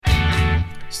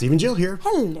Steve and Jill here.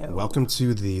 Hello. Welcome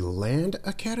to the Land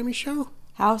Academy Show.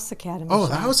 House Academy Oh, Show.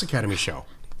 the House Academy Show.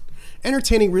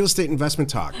 Entertaining real estate investment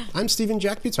talk. I'm Stephen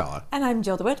Jack Butala. And I'm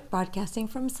Jill DeWitt, broadcasting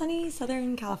from sunny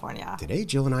Southern California. Today,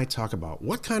 Jill and I talk about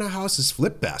what kind of houses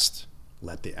flip best.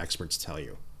 Let the experts tell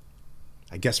you.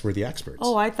 I guess we're the experts.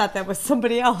 Oh, I thought that was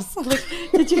somebody else. I'm like,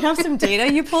 did you have some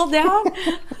data you pulled down?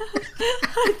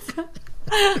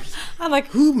 I'm like,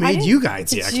 Who made you guys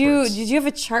the experts? Did you have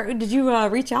a chart? Did you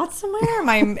reach out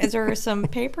somewhere? Is there some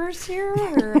papers here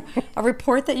or a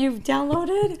report that you've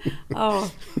downloaded?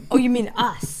 Oh, you mean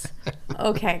us?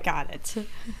 Okay, got it.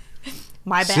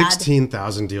 My bad.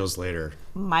 16,000 deals later.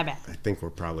 My bad. I think we're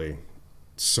probably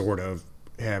sort of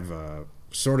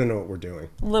know what we're doing.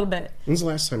 A little bit. When's the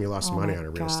last time you lost money on a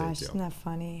real estate deal? Isn't that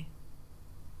funny?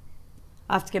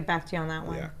 I'll have to get back to you on that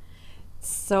one. Yeah.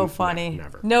 So funny.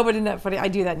 Never. No, but isn't that funny? I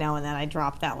do that now and then. I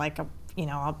drop that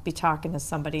I'll be talking to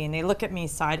somebody and they look at me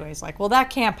sideways like, well,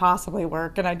 that can't possibly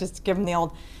work. And I just give them the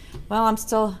old, well,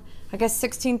 I guess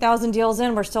 16,000 deals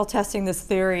in, we're still testing this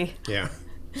theory. Yeah.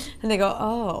 And they go,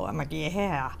 oh. I'm like,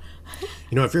 yeah.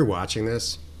 You know, if you're watching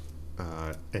this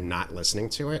and not listening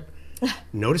to it,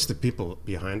 notice the people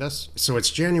behind us. So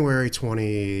it's January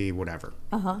 20 whatever.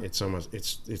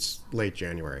 It's late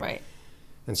January. Right.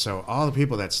 And so all the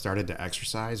people that started to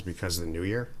exercise because of the new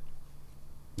year,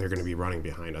 they're going to be running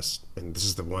behind us. And this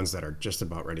is the ones that are just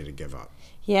about ready to give up.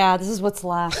 Yeah, this is what's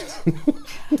left.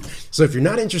 So if you're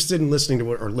not interested in listening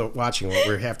to or watching what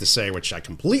we have to say, which I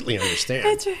completely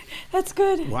understand, That's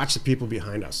good. watch the people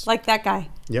behind us. Like that guy.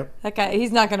 Yep. That guy,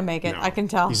 he's not going to make it. No, I can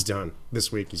tell. He's done.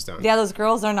 This week he's done. Yeah, those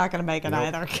girls are not going to make it Nope.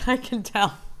 either. I can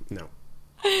tell. No.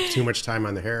 Too much time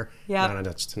on the hair. Yep.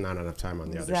 Not enough time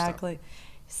on the other stuff. Exactly.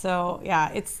 So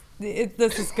yeah,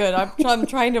 this is good.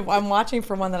 I'm watching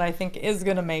for one that I think is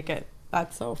gonna make it.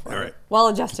 That's so funny. All right. While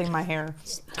adjusting my hair.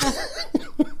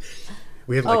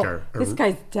 We have our this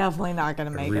guy's definitely not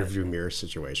gonna make rear it. view mirror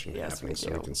situation Yes, happening we so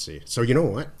do. we can see. So you know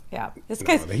what? Yeah, this No,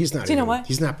 guy's. he's not. Do you know what?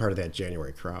 He's not part of that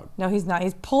January crowd. No, he's not.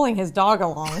 He's pulling his dog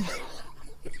along.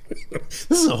 This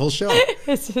is a whole show.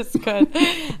 It's just good.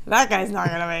 That guy's not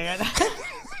gonna make it.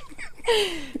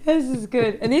 This is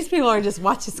good. And these people are just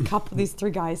watch this couple. These three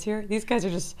guys here. These guys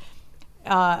are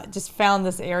just found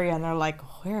this area and they're like,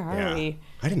 where are we?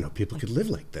 I didn't know people could live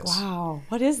like this. Wow,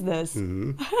 what is this?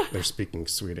 They're speaking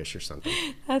Swedish or something.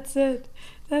 That's it.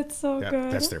 That's so Yeah,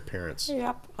 good. that's their parents.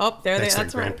 Yep. Oh, there they are. That's their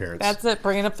That's right. grandparents. That's it.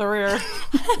 Bringing up the rear.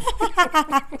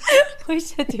 We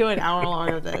should do an hour long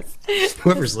of this.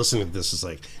 Whoever's listening to this is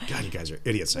like, God, you guys are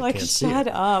idiots. I Like, can't see shut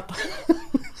it. up.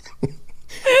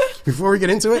 Before we get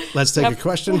into it, let's take a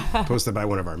question posted by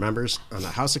one of our members on the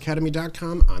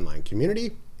houseacademy.com online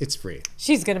community. It's free.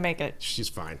 She's going to make it. She's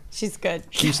fine. She's good.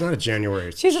 She's not a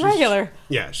January. She's a regular.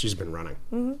 Yeah, she's been running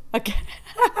Okay.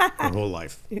 her whole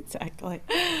life. Exactly.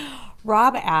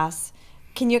 Rob asks,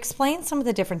 can you explain some of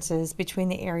the differences between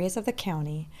the areas of the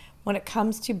county when it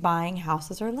comes to buying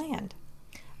houses or land?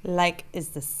 Like, is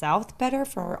the South better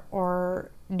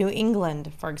or New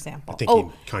England, for example? I'm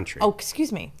thinking country. Oh,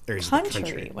 excuse me. Areas of the Country,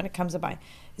 country. when it comes to buying.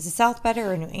 Is the South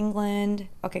better or New England?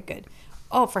 Okay, good.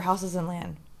 Oh, for houses and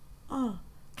land. Oh,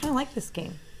 kind of like this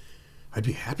game. I'd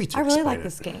be happy to I really explain like it.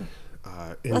 this game.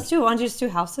 And- Let's do, want to just do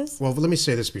houses? Well, let me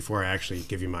say this before I actually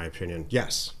give you my opinion.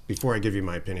 Yes, before I give you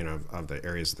my opinion of the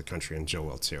areas of the country, and Jill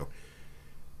will too.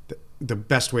 The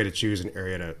best way to choose an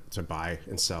area to buy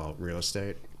and sell real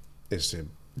estate is to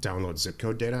download zip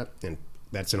code data, and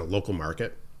that's in a local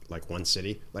market, like one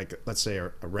city. Like, let's say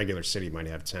a regular city might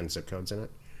have 10 zip codes in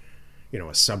it,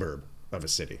 a suburb of a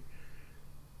city.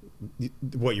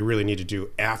 What you really need to do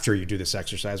after you do this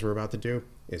exercise we're about to do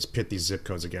is pit these zip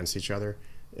codes against each other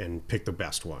and pick the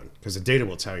best one, because the data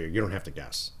will tell you. You don't have to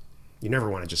guess. You never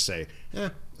want to just say,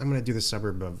 I'm going to do the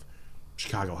suburb of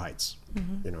Chicago Heights.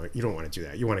 You don't want to do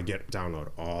that. You want to download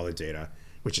all the data,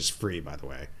 which is free, by the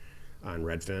way, on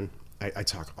Redfin. I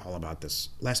talk all about this.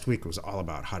 Last week was all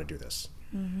about how to do this.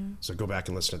 So go back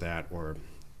and listen to that, or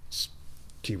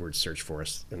keyword search for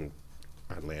us on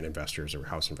Land Investors or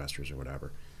House Investors or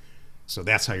whatever. So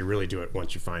that's how you really do it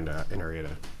once you find an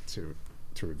area to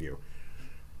review.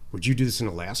 Would you do this in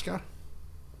Alaska?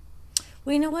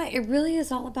 Well, you know what? It really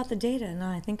is all about the data. Now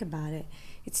I think about it,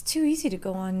 it's too easy to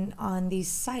go on these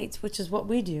sites, which is what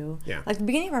we do. Yeah. Like the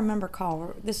beginning of our member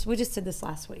call, we just did this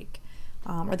last week,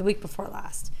 or the week before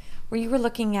last, where you were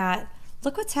looking at,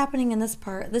 look what's happening in this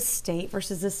state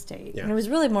versus this state. Yeah. And it was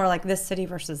really more like this city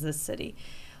versus this city.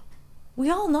 We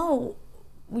all know,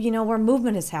 where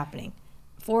movement is happening.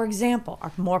 For example,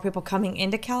 are more people coming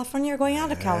into California or going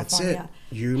out of That's California?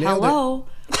 it. You nailed Hello.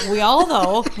 We all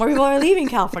know more people are leaving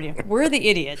California. We're the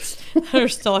idiots that are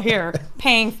still here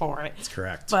paying for it. That's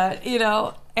correct. But,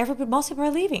 most people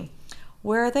are leaving.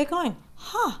 Where are they going?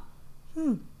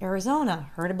 Arizona.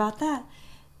 Heard about that.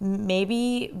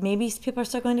 Maybe people are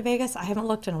still going to Vegas. I haven't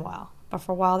looked in a while. But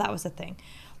for a while, that was a thing.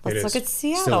 Let's look at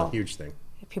Seattle. Still a huge thing.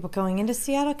 People going into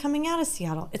Seattle, coming out of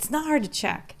Seattle. It's not hard to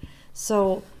check.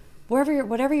 So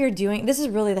whatever you're doing, this is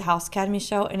really the House Academy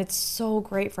show, and it's so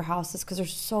great for houses because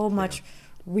there's so much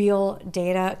real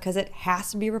data because it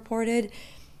has to be reported,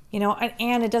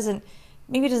 and it doesn't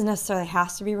necessarily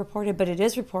has to be reported, but it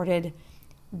is reported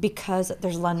because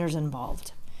there's lenders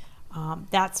involved.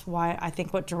 That's why I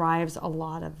think what drives a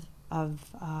lot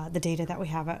of the data that we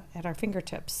have at our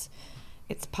fingertips.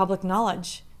 It's public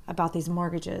knowledge about these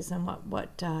mortgages and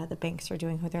what the banks are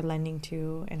doing, who they're lending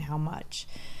to, and how much.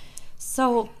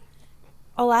 So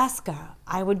Alaska,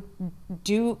 I would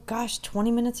do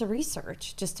 20 minutes of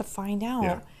research just to find out.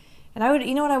 Yeah. And I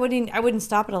wouldn't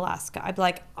stop at Alaska.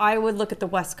 I would look at the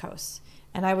West Coast,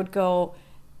 and I would go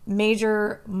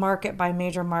major market by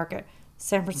major market.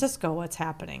 San Francisco, what's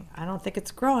happening? I don't think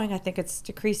it's growing. I think it's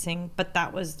decreasing, but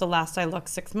that was the last I looked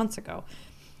 6 months ago.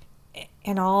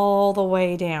 And all the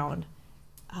way down.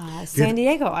 San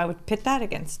Diego, I would pit that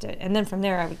against it. And then from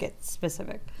there, I would get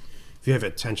specific. If you have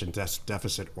attention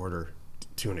deficit order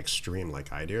to an extreme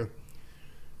like I do,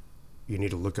 you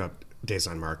need to look up days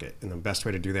on market. And the best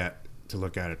way to do that, to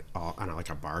look at it all on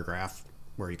a bar graph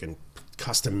where you can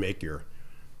custom make your,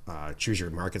 choose your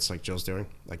markets like Jill's doing.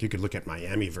 Like you could look at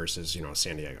Miami versus,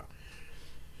 San Diego,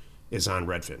 is on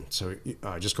Redfin. So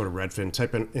just go to Redfin,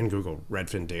 type in Google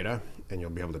Redfin data, and you'll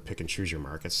be able to pick and choose your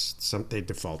markets. They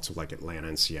default to like Atlanta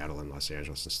and Seattle and Los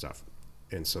Angeles and stuff.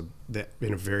 And so that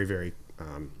in a very, very,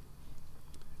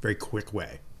 very quick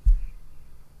way.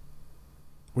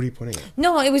 What are you pointing at?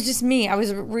 No, it was just me. I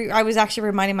was actually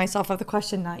reminding myself of the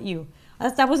question, not you.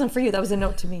 That wasn't for you. That was a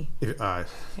note to me. Go to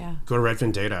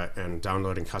Redfin data and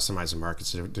download and customize the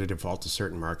markets to default to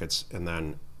certain markets, and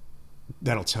then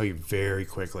that'll tell you very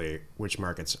quickly which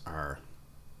markets are.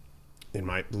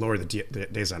 The lower the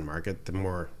days on market, the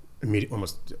more immediate,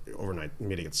 almost overnight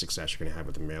immediate success you're going to have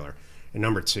with the mailer. And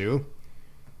number two,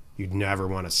 you'd never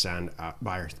want to send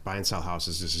buy and sell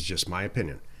houses. This is just my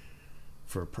opinion.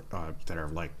 For that are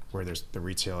like where there's the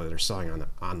retailer that are selling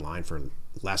online for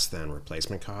less than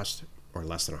replacement cost or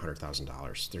less than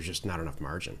 $100,000. There's just not enough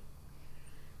margin.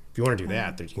 If you want to do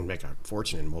that, you can make a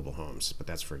fortune in mobile homes, but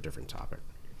that's for a different topic.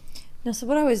 No, so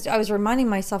what I was reminding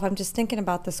myself, I'm just thinking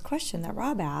about this question that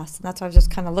Rob asked, and that's why I was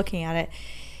just kind of looking at it.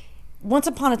 Once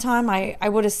upon a time, I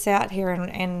would have sat here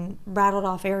and rattled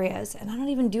off areas, and I don't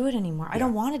even do it anymore. I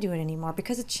don't want to do it anymore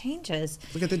because it changes.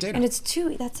 Look at the data. And it's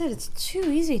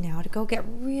too easy now to go get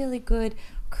really good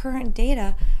current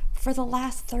data for the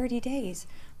last 30 days.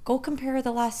 Go compare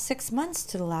the last 6 months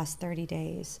to the last 30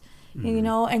 days. Mm-hmm.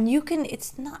 And you can,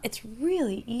 it's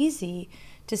really easy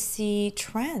to see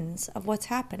trends of what's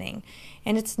happening.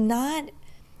 And it's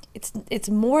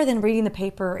more than reading the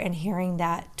paper and hearing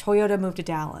that Toyota moved to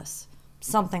Dallas,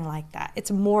 something like that.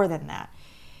 It's more than that.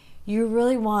 You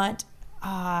really want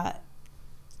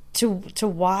to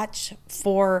watch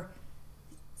for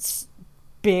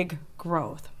big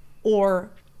growth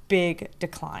or big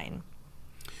decline.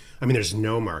 I mean, there's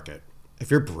no market.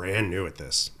 If you're brand new at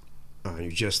this,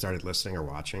 you just started listening or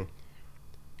watching,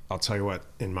 I'll tell you what,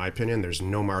 in my opinion, there's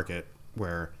no market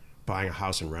where buying a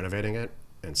house and renovating it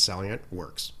and selling it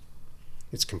works.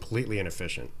 It's completely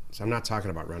inefficient. So I'm not talking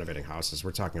about renovating houses.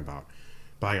 We're talking about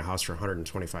buying a house for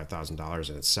 $125,000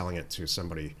 and it's selling it to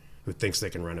somebody who thinks they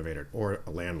can renovate it or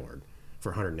a landlord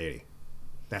for $180,000.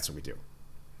 That's what we do.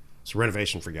 So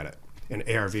renovation, forget it. And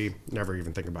ARV, never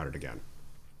even think about it again.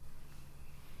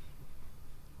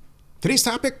 Today's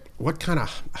topic, what kind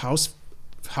of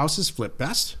houses flip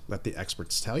best? Let the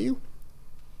experts tell you.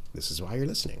 This is why you're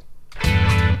listening.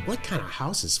 What kind of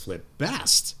houses flip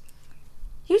best?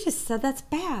 You just said that's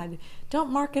bad.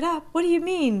 Don't mark it up. What do you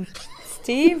mean,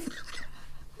 Steve?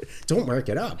 Don't mark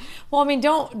it up. Well, I mean,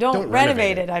 don't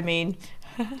renovate it. I mean.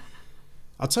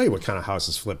 I'll tell you what kind of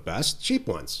houses flip best. Cheap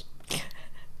ones.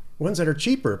 Ones that are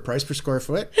cheaper, price per square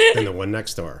foot, than the one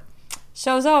next door.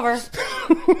 Show's over.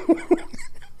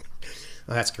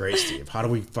 Oh, that's great, Steve. How do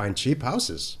we find cheap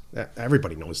houses?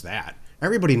 Everybody knows that.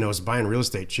 Everybody knows buying real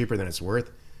estate cheaper than it's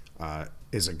worth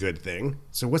is a good thing.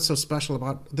 So what's so special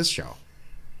about this show?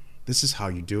 This is how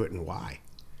you do it and why.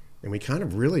 And we kind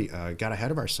of really got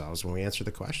ahead of ourselves when we answered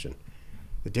the question.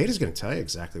 The data is going to tell you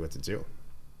exactly what to do.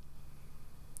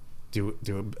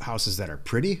 Do houses that are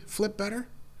pretty flip better?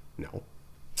 No.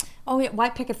 Oh, yeah,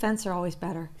 white picket fence are always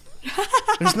better.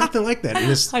 There's nothing like that.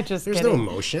 There's kidding. no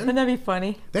emotion. Wouldn't that be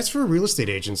funny? That's for real estate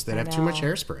agents that have too much know.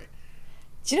 hairspray.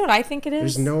 Do you know what I think it is?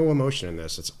 There's no emotion in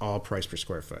this. It's all price per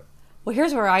square foot. Well,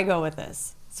 here's where I go with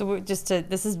this. So this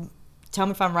is, tell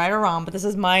me if I'm right or wrong, but this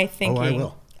is my thinking. Oh, I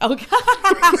will. Okay.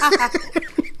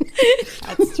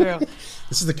 That's true.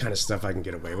 This is the kind of stuff I can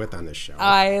get away with on this show.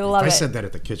 I love If I it. said that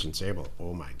at the kitchen table,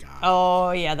 oh my God.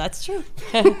 Oh, yeah, that's true.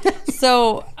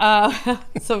 So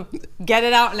get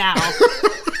it out now.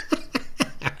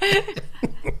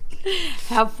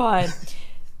 Have fun.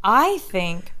 I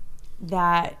think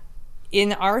that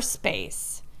in our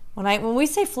space, when we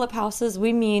say flip houses,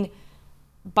 we mean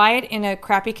buy it in a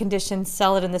crappy condition,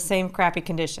 sell it in the same crappy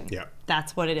condition. Yeah.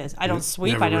 That's what it is. I don't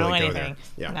sweep. Never I don't really know go there. anything.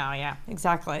 Yeah. No, yeah,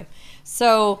 exactly.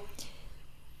 So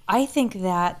I think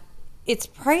that its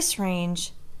price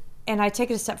range, and I take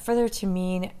it a step further to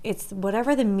mean it's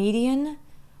whatever the median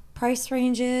price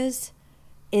range is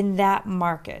in that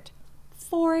market.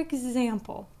 For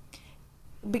example,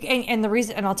 and the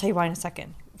reason, and I'll tell you why in a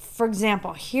second. For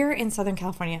example, here in Southern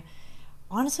California,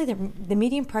 honestly, the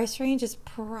median price range is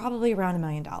probably around $1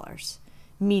 million,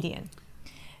 median.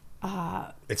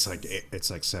 It's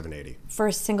like 780. For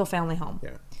a single family home.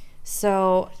 Yeah.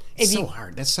 So It's so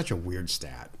hard. That's such a weird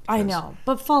stat. I know,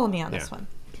 but follow me on this Yeah. one.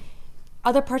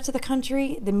 Other parts of the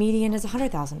country, the median is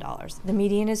 $100,000. The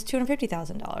median is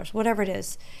 $250,000, whatever it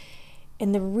is.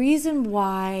 And the reason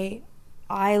why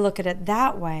I look at it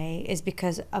that way is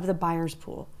because of the buyer's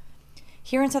pool.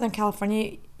 Here in Southern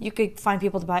California, you could find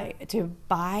people to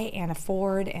buy and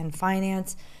afford and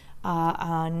finance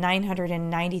a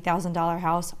 $990,000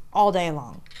 house all day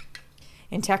long.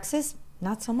 In Texas,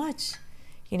 not so much.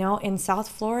 In South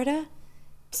Florida,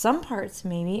 some parts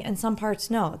maybe, and some parts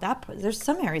no. There's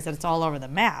some areas that it's all over the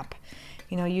map.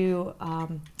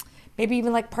 Maybe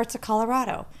even like parts of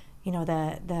Colorado.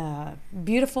 The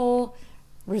beautiful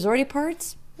resorty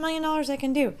parts, $1 million I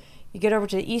can do. You get over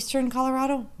to eastern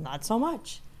Colorado, not so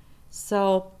much.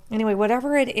 So anyway,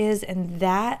 whatever it is in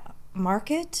that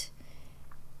market,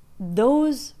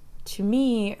 those to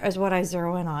me is what I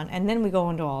zero in on, and then we go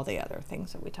into all the other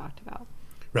things that we talked about.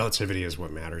 Relativity is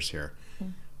what matters here.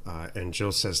 And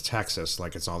Jill says Texas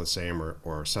like it's all the same,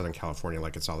 or Southern California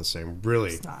like it's all the same.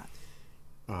 Really, It's not.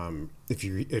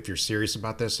 if you're serious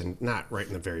about this, and not right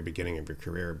in the very beginning of your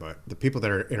career, but the people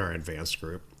that are in our advanced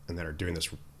group and that are doing this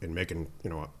and making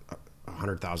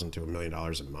 $100,000 to $1 million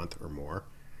a month or more,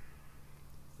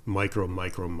 micro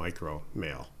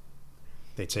mail.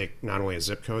 They take not only a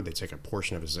zip code, they take a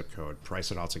portion of a zip code,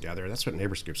 price it all together. That's what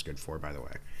Neighbors Group's good for, by the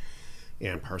way.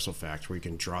 And Parcel Fact, where you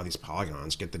can draw these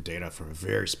polygons, get the data from a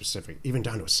very specific, even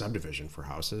down to a subdivision for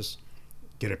houses,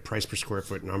 get a price per square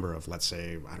foot number of, let's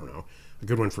say, I don't know, a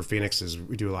good one for Phoenix is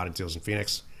we do a lot of deals in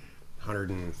Phoenix,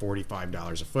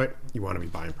 $145 a foot. You want to be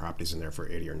buying properties in there for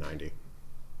 80 or 90.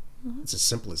 Mm-hmm. It's as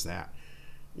simple as that,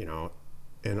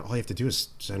 and all you have to do is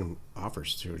send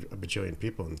offers to a bajillion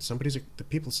people, and the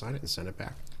people sign it and send it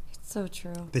back. It's so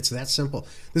true. It's that simple.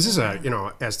 This is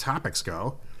as topics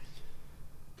go,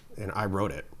 and I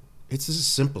wrote it. It's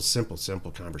just a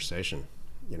simple conversation.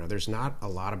 There's not a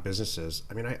lot of businesses.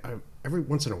 I mean, I every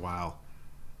once in a while,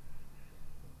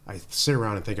 I sit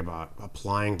around and think about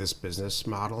applying this business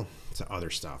model to other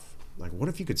stuff. Like, what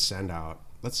if you could send out,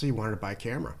 let's say you wanted to buy a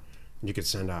camera, and you could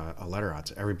send a letter out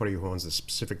to everybody who owns a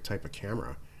specific type of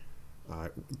camera.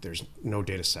 There's no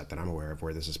data set that I'm aware of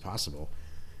where this is possible.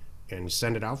 And you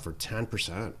send it out for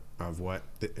 10% of what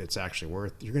it's actually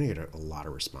worth, you're going to get a lot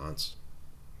of response.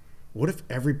 What if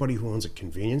everybody who owns a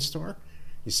convenience store,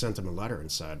 you sent them a letter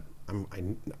and said,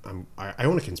 I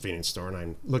own a convenience store and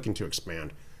I'm looking to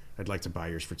expand. I'd like to buy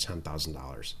yours for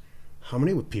 $10,000. How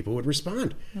many people would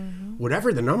respond? Mm-hmm.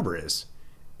 Whatever the number is,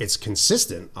 it's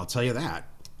consistent, I'll tell you that.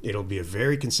 It'll be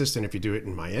very consistent if you do it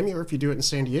in Miami or if you do it in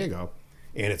San Diego,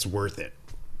 and it's worth it.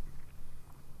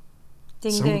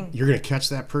 Ding. You're going to catch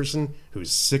that person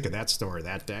who's sick of that store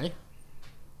that day,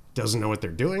 doesn't know what they're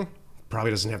doing,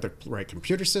 probably doesn't have the right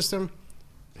computer system,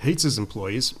 hates his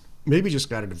employees, maybe just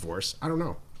got a divorce, I don't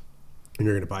know. And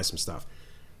you're going to buy some stuff.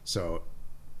 So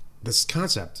this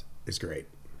concept is great.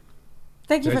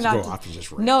 Thank you for not. Go off and just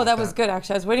rant no, like that was good.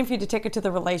 Actually, I was waiting for you to take it to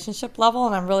the relationship level,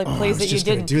 and I'm really pleased that you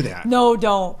didn't do that. No,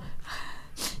 don't.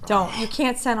 You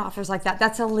can't send offers like that.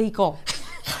 That's illegal.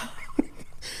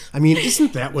 I mean,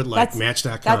 isn't that what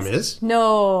Match.com is?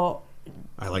 No.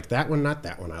 I like that one, not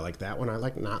that one. I like that one. I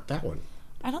like not that one.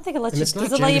 I don't think it lets And you. it's not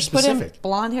Does it let you put in gender-specific.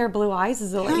 blonde hair, blue eyes?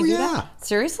 Does it let Hell you do yeah. that?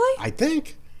 Seriously? I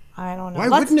think. I don't know. Why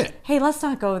wouldn't it? Hey, let's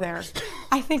not go there.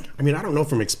 I think. I mean, I don't know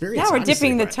from experience. Now we're obviously,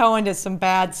 dipping the but toe into some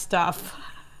bad stuff.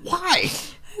 Why?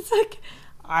 It's like,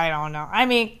 I don't know. I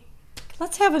mean,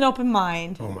 Let's have an open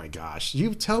mind. Oh my gosh.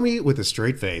 You tell me with a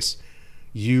straight face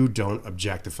you don't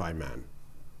objectify men.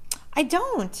 I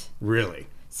don't. Really?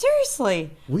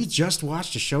 Seriously. We just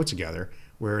watched a show together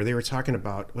where they were talking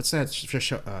about, what's that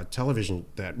television,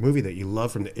 that movie that you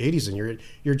love from the 80s, and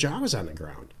your jaw was on the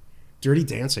ground. Dirty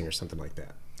Dancing or something like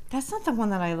that. That's not the one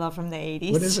that I love from the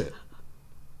 80s. What is it?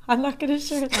 I'm not going to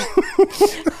share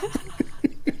that.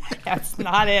 That's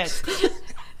not it.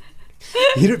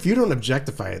 If you don't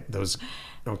objectify it, those,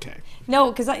 okay.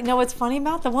 No, because I know what's funny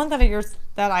about the one that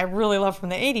I really love from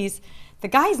the 80s. The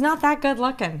guy's not that good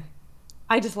looking.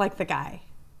 I just like the guy.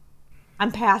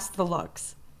 I'm past the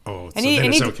looks. Oh, so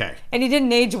then it's okay. And he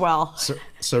didn't age well. So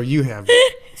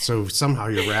somehow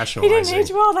you're rationalizing. He didn't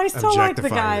age well. I still like the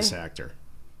guy. This actor.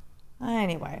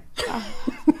 Anyway.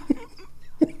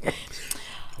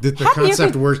 The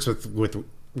concept works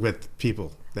with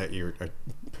people that you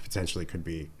potentially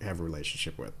could have a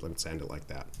relationship with. Let's end it like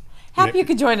that. Happy you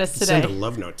could join us today. Send a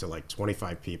love note to like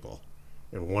 25 people,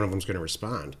 and one of them's going to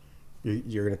respond.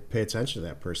 You're going to pay attention to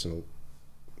that person.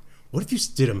 What if you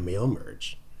did a mail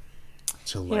merge?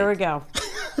 Here we go.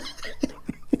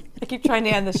 I keep trying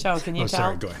to end the show. Can you tell?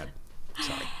 Sorry. Go ahead.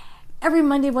 Sorry. Every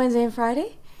Monday, Wednesday, and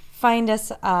Friday, find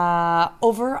us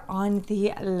over on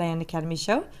the Land Academy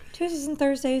Show. Tuesdays and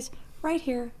Thursdays, right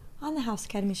here on the House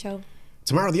Academy Show.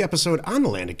 Tomorrow, the episode on the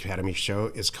Land Academy Show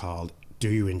is called "Do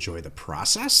You Enjoy the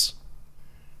Process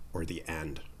or the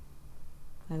End?"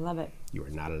 I love it. You are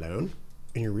not alone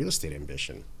in your real estate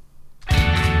ambition.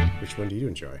 Which one do you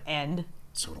enjoy? End.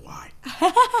 So do I.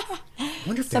 I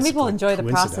wonder if some people enjoy the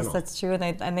process. That's true,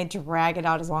 and they drag it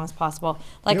out as long as possible,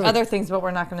 like other things. But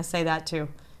we're not going to say that too,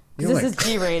 because this is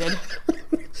G-rated.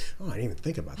 Oh, I didn't even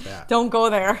think about that. Don't go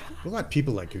there. A lot of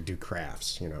people like who do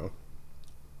crafts,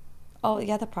 Oh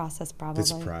yeah, the process probably.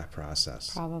 It's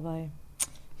process. Probably.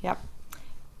 Yep.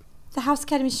 The House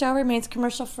Academy Show remains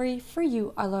commercial free for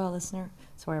you, our loyal listener.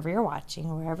 So wherever you're watching,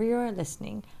 wherever you're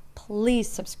listening, please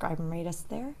subscribe and rate us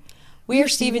there. We are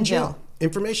Steve and Jill.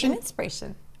 Information and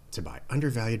inspiration to buy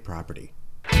undervalued property.